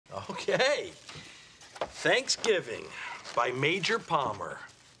Okay. Thanksgiving by Major Palmer.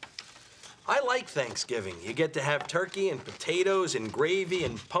 I like Thanksgiving. You get to have turkey and potatoes and gravy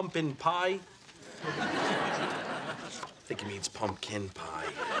and pumpkin pie. I think he means pumpkin pie.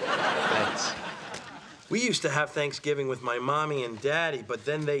 Thanks. We used to have Thanksgiving with my mommy and daddy, but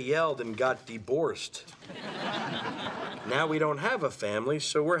then they yelled and got divorced. Now we don't have a family,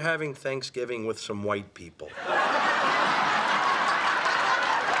 so we're having Thanksgiving with some white people.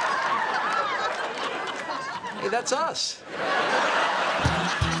 Hey, that's us.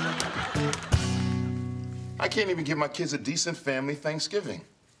 I can't even give my kids a decent family Thanksgiving.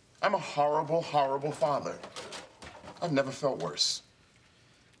 I'm a horrible, horrible father. I've never felt worse.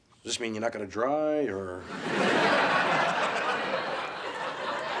 Does this mean you're not gonna dry, or?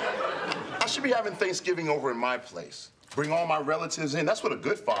 I should be having Thanksgiving over in my place. Bring all my relatives in. That's what a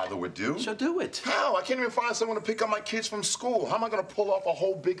good father would do. So do it. How? I can't even find someone to pick up my kids from school. How am I gonna pull off a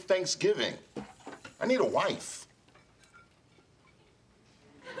whole big Thanksgiving? I need a wife.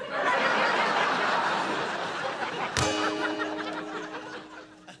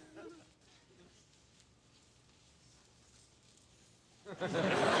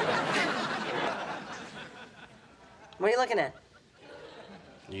 What are you looking at?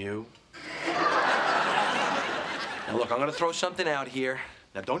 You. Now, look, I'm gonna throw something out here.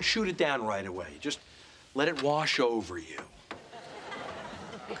 Now, don't shoot it down right away. Just let it wash over you.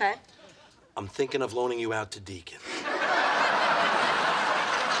 Okay. I'm thinking of loaning you out to Deacon.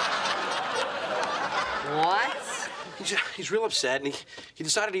 What? He's real upset, and he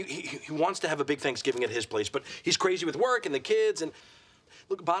decided he wants to have a big Thanksgiving at his place, but he's crazy with work and the kids, and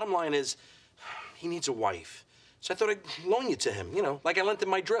look, bottom line is, he needs a wife. So I thought I'd loan you to him, you know, like I lent him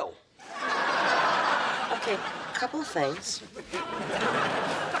my drill. Okay, a couple of things.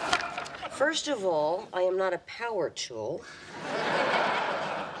 First of all, I am not a power tool.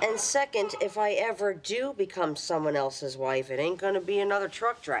 And second, if I ever do become someone else's wife, it ain't gonna be another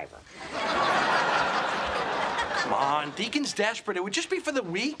truck driver. Come on, Deacon's desperate. It would just be for the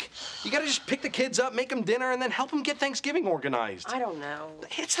week. You gotta just pick the kids up, make them dinner, and then help them get Thanksgiving organized. I don't know.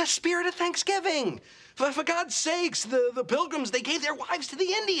 It's the spirit of Thanksgiving. For God's sakes, the Pilgrims, they gave their wives to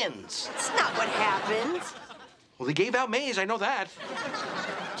the Indians. That's not what happened. Well, they gave out maize, I know that.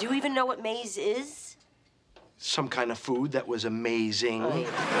 Do you even know what maize is? Some kind of food that was amazing. Oh,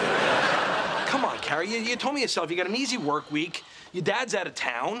 yeah. Come on, Carrie, you told me yourself you got an easy work week. Your dad's out of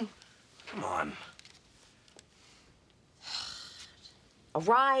town. Come on. All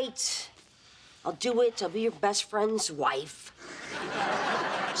right. I'll do it. I'll be your best friend's wife.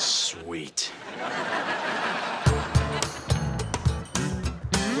 Sweet.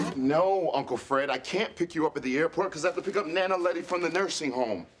 No, Uncle Fred, I can't pick you up at the airport because I have to pick up Nana Letty from the nursing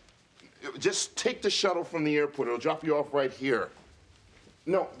home. Just take the shuttle from the airport. It'll drop you off right here.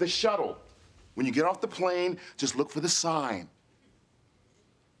 No, the shuttle. When you get off the plane, just look for the sign.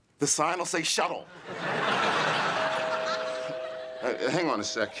 The sign will say shuttle. Hang on a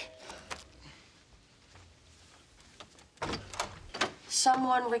sec.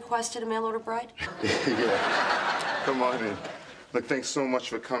 Someone requested a mail order bride? Yeah. Come on in. Look, thanks so much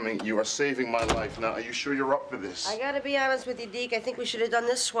for coming. You are saving my life. Now, are you sure you're up for this? I gotta be honest with you, Deke. I think we should have done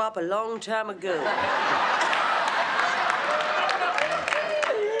this swap a long time ago.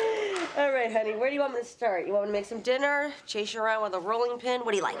 All right, honey, where do you want me to start? You want me to make some dinner? Chase you around with a rolling pin?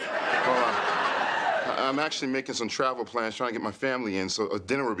 What do you like? Hold on. I'm actually making some travel plans, trying to get my family in, so a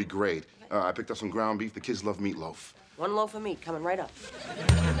dinner would be great. I picked up some ground beef. The kids love meatloaf. One loaf of meat coming right up.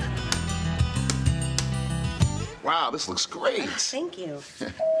 Wow, this looks great. Thank you.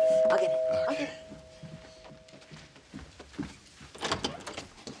 I'll get it. I'll get it.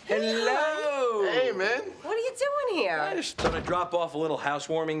 Hello. Hey, man. What are you doing here? I just thought I'd drop off a little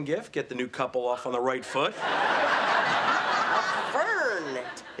housewarming gift, get the new couple off on the right foot. Fern.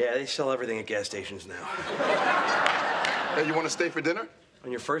 Yeah, they sell everything at gas stations now. Hey, you want to stay for dinner? On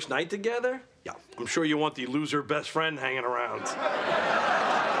your first night together? Yeah, I'm sure you want the loser best friend hanging around.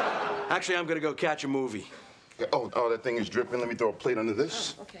 Actually, I'm gonna go catch a movie. Oh, that thing is dripping. Let me throw a plate under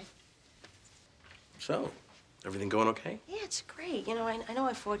this. Oh, okay. So, everything going okay? Yeah, it's great. You know, I know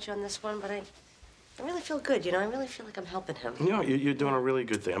I fought you on this one, but I really feel good, you know? I really feel like I'm helping him. You know, you're doing a really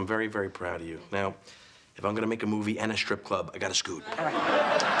good thing. I'm very, very proud of you. Now, if I'm gonna make a movie and a strip club, I gotta scoot. All right.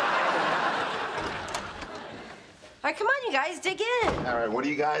 All right, come on, you guys, dig in. All right, what do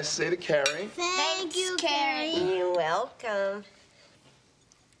you guys say to Carrie? Thank you, Carrie. You're welcome.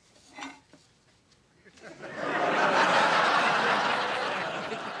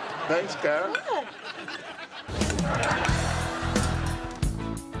 Thanks, Carrie. Yeah.